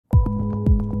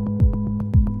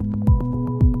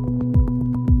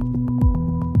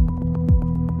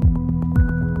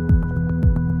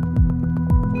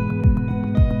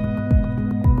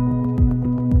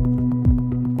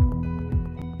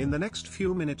next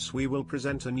few minutes we will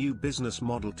present a new business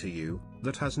model to you,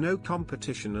 that has no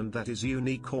competition and that is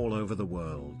unique all over the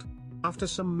world. After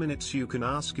some minutes you can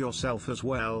ask yourself as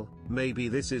well, maybe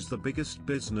this is the biggest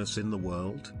business in the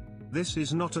world? This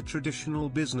is not a traditional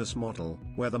business model,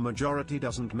 where the majority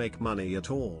doesn't make money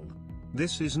at all.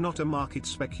 This is not a market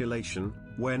speculation,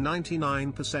 where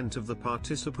 99% of the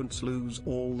participants lose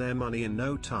all their money in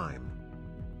no time.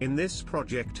 In this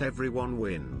project everyone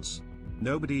wins.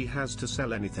 Nobody has to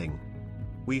sell anything.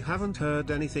 We haven't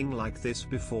heard anything like this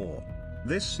before.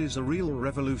 This is a real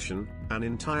revolution, an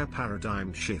entire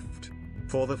paradigm shift.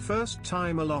 For the first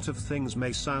time a lot of things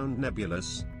may sound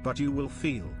nebulous, but you will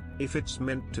feel, if it's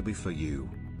meant to be for you.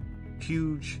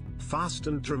 Huge, fast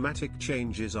and dramatic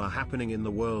changes are happening in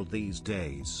the world these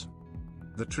days.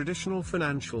 The traditional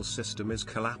financial system is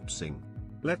collapsing.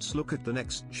 Let's look at the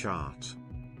next chart.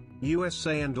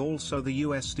 USA and also the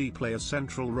USD play a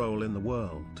central role in the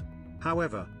world.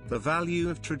 However, the value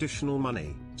of traditional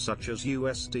money, such as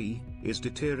USD, is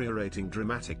deteriorating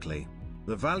dramatically.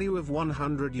 The value of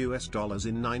 $100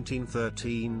 in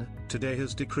 1913, today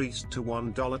has decreased to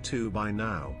 $1.02 by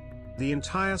now. The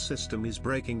entire system is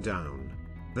breaking down.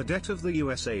 The debt of the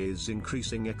USA is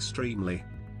increasing extremely.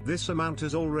 This amount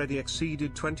has already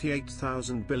exceeded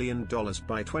 $28,000 billion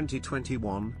by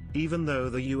 2021, even though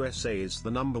the USA is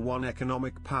the #1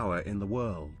 economic power in the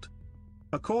world.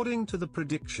 According to the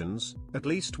predictions, at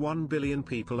least 1 billion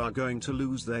people are going to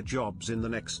lose their jobs in the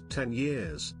next 10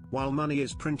 years, while money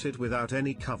is printed without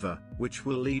any cover, which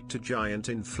will lead to giant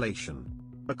inflation.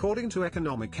 According to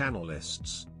economic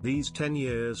analysts, these 10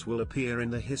 years will appear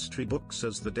in the history books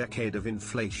as the decade of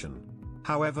inflation.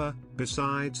 However,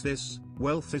 besides this,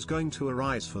 wealth is going to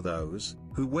arise for those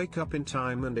who wake up in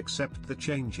time and accept the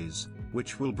changes,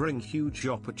 which will bring huge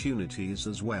opportunities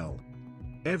as well.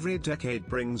 Every decade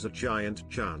brings a giant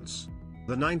chance.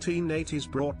 The 1980s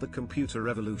brought the computer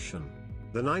revolution.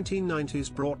 The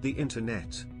 1990s brought the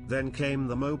internet, then came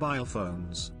the mobile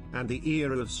phones, and the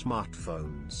era of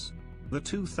smartphones. The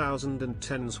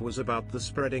 2010s was about the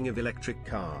spreading of electric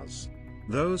cars.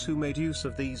 Those who made use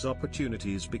of these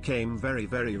opportunities became very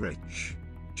rich.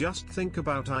 Just think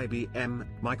about IBM,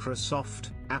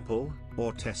 Microsoft, Apple,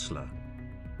 or Tesla.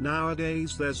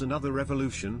 Nowadays there's another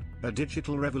revolution, a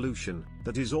digital revolution,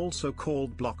 that is also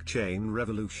called blockchain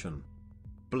revolution.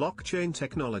 Blockchain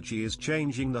technology is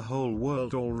changing the whole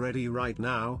world already right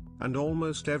now, and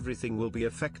almost everything will be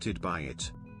affected by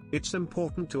it. It's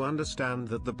important to understand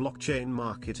that the blockchain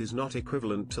market is not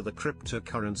equivalent to the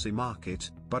cryptocurrency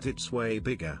market, but it's way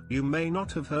bigger. You may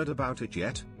not have heard about it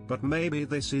yet, but maybe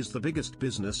this is the biggest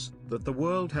business that the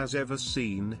world has ever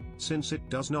seen, since it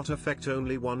does not affect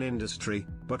only one industry,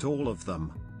 but all of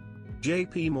them.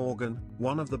 JP Morgan,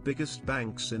 one of the biggest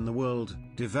banks in the world,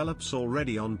 develops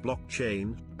already on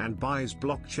blockchain, and buys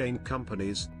blockchain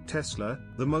companies. Tesla,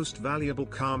 the most valuable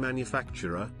car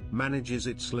manufacturer, manages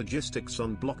its logistics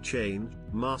on blockchain.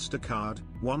 MasterCard,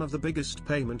 one of the biggest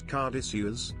payment card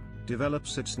issuers,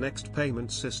 develops its next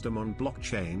payment system on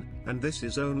blockchain, and this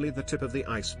is only the tip of the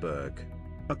iceberg.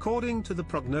 According to the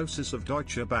prognosis of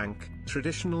Deutsche Bank,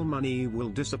 traditional money will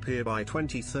disappear by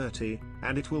 2030,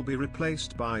 and it will be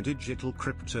replaced by digital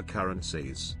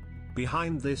cryptocurrencies.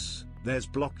 Behind this, there's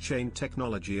blockchain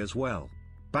technology as well.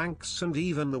 Banks and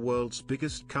even the world's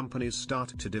biggest companies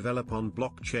start to develop on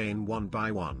blockchain one by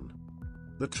one.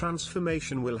 The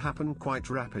transformation will happen quite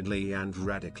rapidly and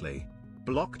radically.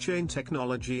 Blockchain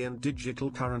technology and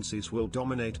digital currencies will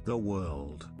dominate the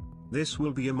world. This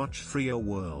will be a much freer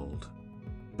world.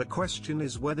 The question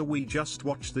is whether we just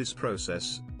watch this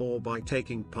process, or by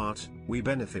taking part, we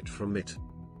benefit from it.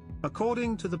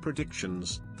 According to the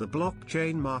predictions, the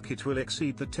blockchain market will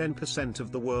exceed the 10%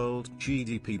 of the world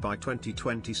GDP by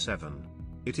 2027.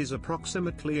 It is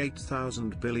approximately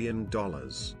 $8,000 billion.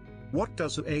 What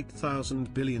does an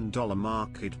 $8,000 billion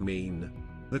market mean?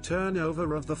 The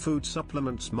turnover of the food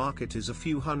supplements market is a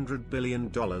few $100 billion,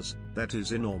 that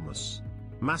is enormous.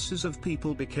 Masses of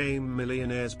people became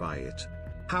millionaires by it.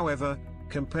 However,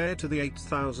 compared to the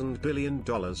 $8,000 billion,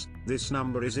 this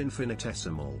number is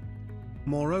infinitesimal.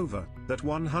 Moreover, that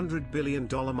 $100 billion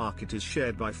market is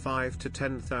shared by 5 to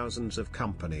 10 thousands of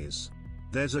companies.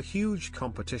 There's a huge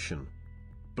competition.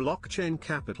 Blockchain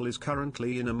capital is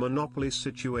currently in a monopoly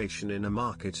situation in a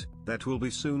market that will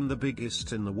be soon the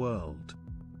biggest in the world.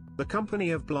 The company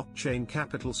of blockchain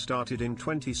capital started in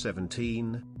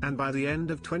 2017, and by the end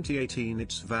of 2018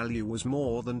 its value was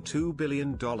more than $2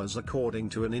 billion according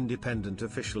to an independent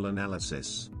official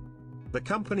analysis. The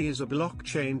company is a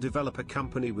blockchain developer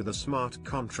company with a smart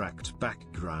contract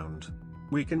background.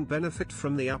 We can benefit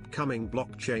from the upcoming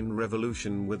blockchain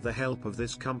revolution with the help of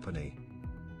this company.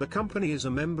 The company is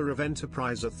a member of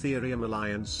Enterprise Ethereum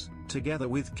Alliance, together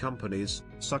with companies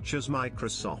such as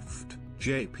Microsoft,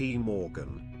 JP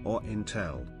Morgan, or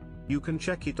Intel. You can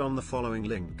check it on the following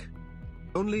link.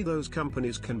 Only those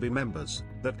companies can be members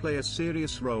that play a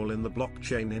serious role in the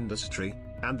blockchain industry,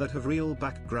 and that have real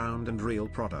background and real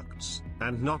products,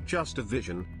 and not just a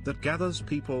vision that gathers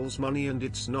people's money and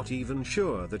it's not even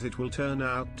sure that it will turn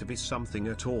out to be something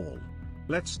at all.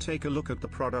 Let's take a look at the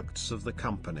products of the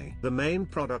company. The main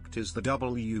product is the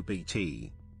WBT.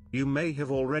 You may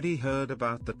have already heard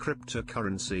about the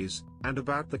cryptocurrencies, and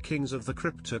about the kings of the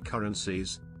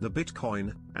cryptocurrencies, the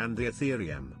Bitcoin, and the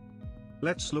Ethereum.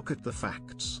 Let's look at the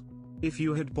facts. If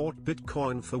you had bought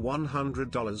Bitcoin for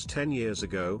 $100 10 years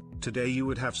ago, today you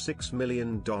would have $6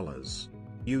 million.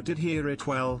 You did hear it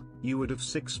well, you would have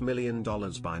 $6 million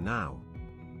by now.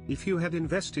 If you had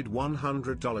invested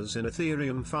 $100 in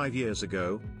Ethereum 5 years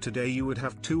ago, today you would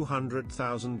have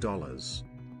 $200,000.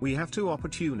 We have two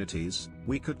opportunities.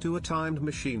 We could do a timed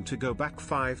machine to go back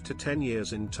 5 to 10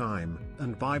 years in time,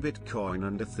 and buy Bitcoin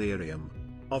and Ethereum.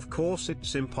 Of course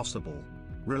it's impossible.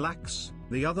 Relax,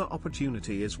 the other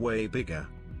opportunity is way bigger.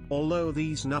 Although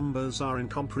these numbers are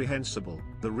incomprehensible,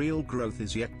 the real growth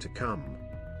is yet to come.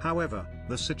 However,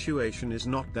 the situation is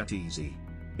not that easy.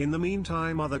 In the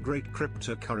meantime, other great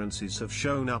cryptocurrencies have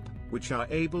shown up, which are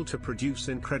able to produce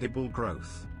incredible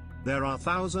growth. There are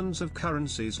thousands of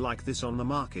currencies like this on the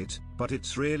market, but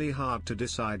it's really hard to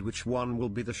decide which one will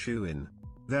be the shoe-in.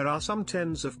 There are some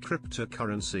tens of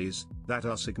cryptocurrencies that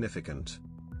are significant.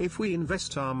 If we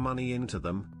invest our money into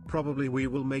them, probably we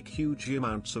will make huge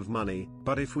amounts of money,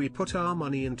 but if we put our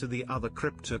money into the other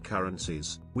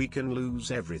cryptocurrencies, we can lose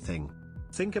everything.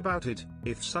 Think about it,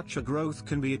 if such a growth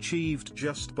can be achieved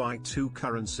just by 2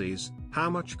 currencies, how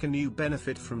much can you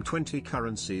benefit from 20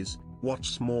 currencies,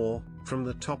 what's more, from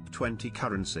the top 20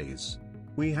 currencies?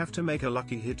 We have to make a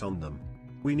lucky hit on them.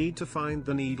 We need to find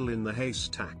the needle in the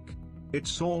haystack.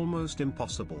 It's almost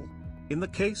impossible. In the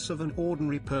case of an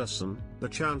ordinary person, the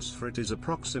chance for it is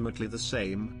approximately the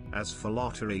same as for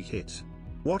lottery hit.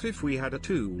 What if we had a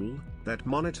tool that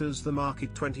monitors the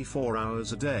market 24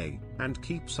 hours a day, and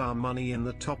keeps our money in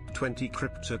the top 20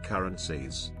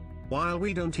 cryptocurrencies, while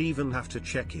we don't even have to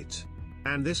check it?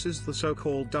 And this is the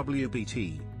so-called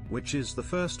WBT, which is the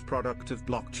first product of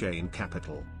blockchain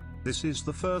capital. This is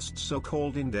the first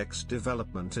so-called index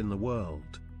development in the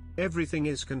world. Everything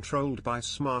is controlled by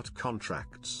smart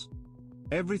contracts.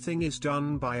 Everything is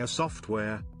done by a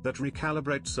software that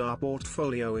recalibrates our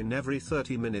portfolio in every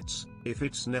 30 minutes, if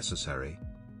it's necessary.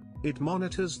 It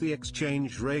monitors the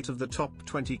exchange rate of the top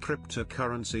 20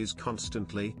 cryptocurrencies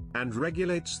constantly, and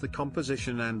regulates the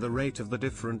composition and the rate of the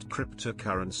different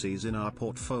cryptocurrencies in our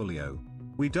portfolio.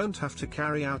 We don't have to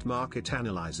carry out market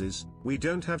analyses, we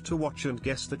don't have to watch and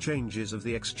guess the changes of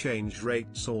the exchange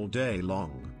rates all day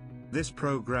long. This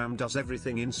program does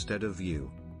everything instead of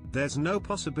you. There's no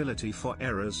possibility for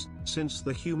errors, since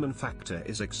the human factor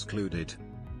is excluded.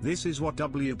 This is what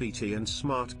WBT and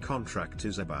smart contract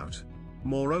is about.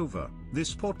 Moreover,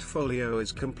 this portfolio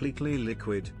is completely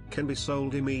liquid, can be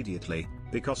sold immediately,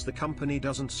 because the company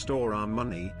doesn't store our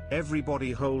money,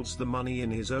 everybody holds the money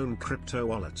in his own crypto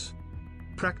wallet.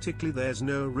 Practically there's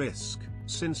no risk,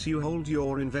 since you hold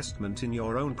your investment in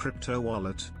your own crypto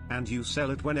wallet, and you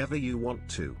sell it whenever you want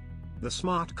to. The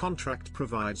smart contract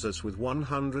provides us with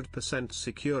 100%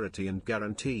 security and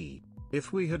guarantee.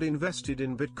 If we had invested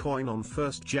in Bitcoin on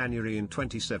 1st January in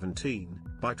 2017,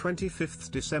 by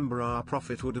 25th December our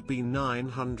profit would have been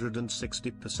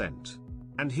 960%.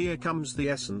 And here comes the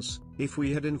essence: if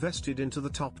we had invested into the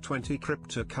top 20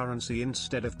 cryptocurrency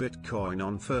instead of Bitcoin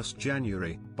on 1st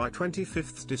January, by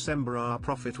 25th December our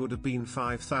profit would have been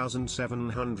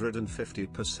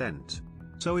 5,750%.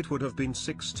 So it would have been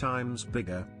 6 times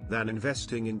bigger than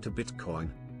investing into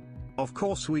Bitcoin. Of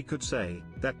course we could say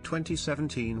that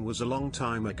 2017 was a long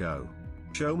time ago.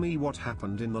 Show me what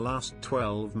happened in the last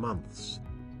 12 months.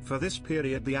 For this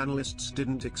period the analysts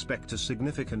didn't expect a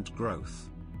significant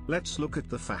growth. Let's look at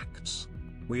the facts.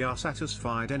 We are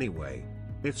satisfied anyway.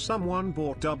 If someone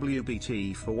bought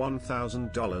WBT for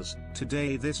 $1,000,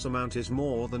 today this amount is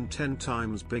more than 10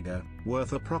 times bigger,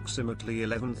 worth approximately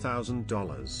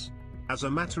 $11,000. As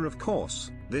a matter of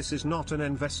course, this is not an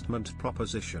investment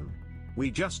proposition. We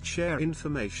just share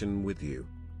information with you.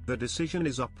 The decision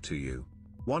is up to you.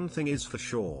 One thing is for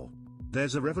sure.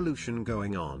 There's a revolution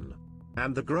going on.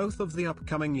 And the growth of the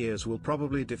upcoming years will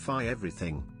probably defy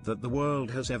everything that the world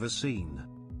has ever seen.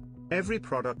 Every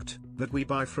product that we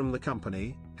buy from the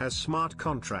company has smart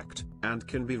contract and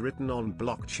can be written on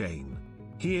blockchain.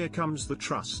 Here comes the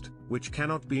trust, which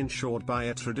cannot be insured by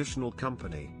a traditional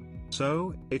company.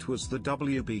 So, it was the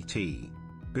WBT.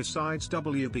 Besides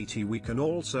WBT, we can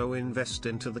also invest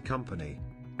into the company.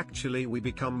 Actually, we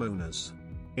become owners.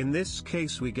 In this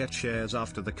case, we get shares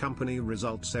after the company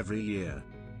results every year.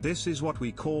 This is what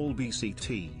we call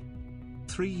BCT.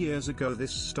 3 years ago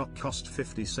this stock cost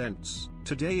 50 cents,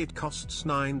 today it costs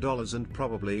 $9 and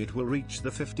probably it will reach the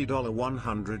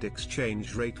 $50-100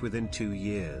 exchange rate within 2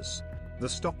 years. The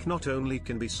stock not only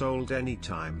can be sold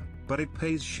anytime, but it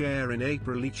pays share in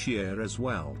April each year as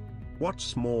well.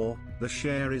 What's more, the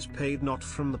share is paid not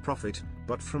from the profit,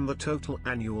 but from the total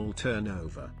annual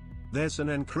turnover. There's an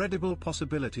incredible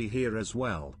possibility here as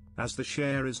well, as the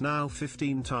share is now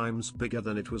 15 times bigger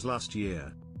than it was last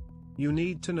year. You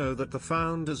need to know that the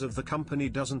founders of the company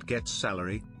doesn't get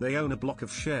salary, they own a block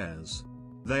of shares.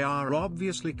 They are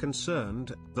obviously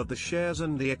concerned that the shares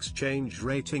and the exchange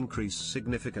rate increase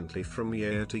significantly from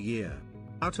year to year.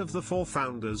 Out of the 4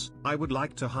 founders, I would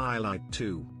like to highlight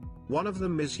 2. One of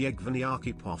them is Yevgeny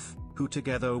Arkhipov, who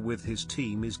together with his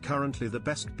team is currently the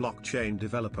best blockchain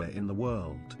developer in the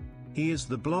world. He is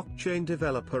the blockchain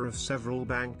developer of several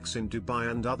banks in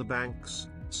Dubai and other banks,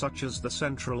 such as the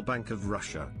Central Bank of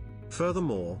Russia.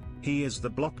 Furthermore, he is the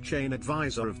blockchain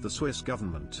advisor of the Swiss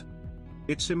government.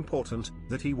 It's important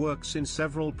that he works in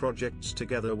several projects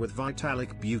together with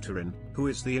Vitalik Buterin, who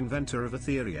is the inventor of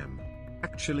Ethereum.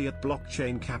 Actually, at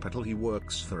Blockchain Capital he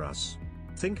works for us.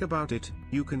 Think about it,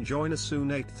 you can join a soon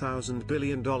 $8,000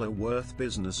 billion worth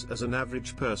business as an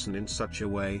average person in such a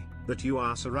way that you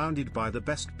are surrounded by the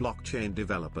best blockchain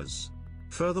developers.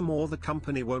 Furthermore, the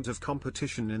company won't have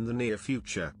competition in the near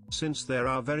future, since there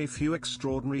are very few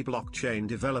extraordinary blockchain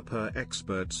developer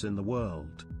experts in the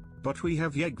world. But we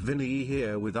have Yevgeny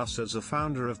here with us as a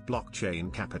founder of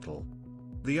Blockchain Capital.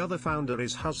 The other founder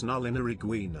is Husnalina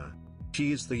Riguina.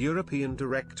 She is the European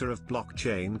Director of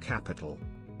Blockchain Capital.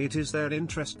 It is their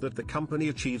interest that the company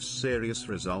achieves serious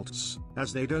results,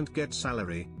 as they don't get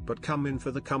salary, but come in for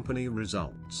the company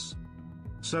results.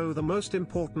 So the most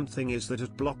important thing is that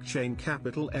at Blockchain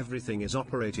Capital everything is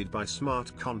operated by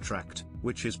smart contract,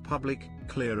 which is public,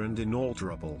 clear and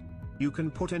inalterable. You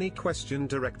can put any question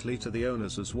directly to the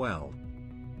owners as well.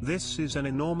 This is an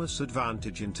enormous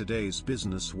advantage in today's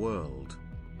business world.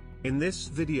 In this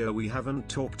video we haven't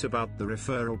talked about the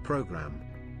referral program.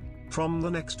 From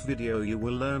the next video you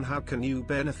will learn how can you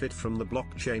benefit from the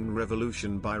blockchain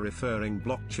revolution by referring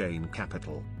Blockchain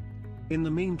Capital. In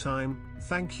the meantime,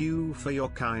 thank you for your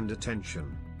kind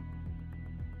attention.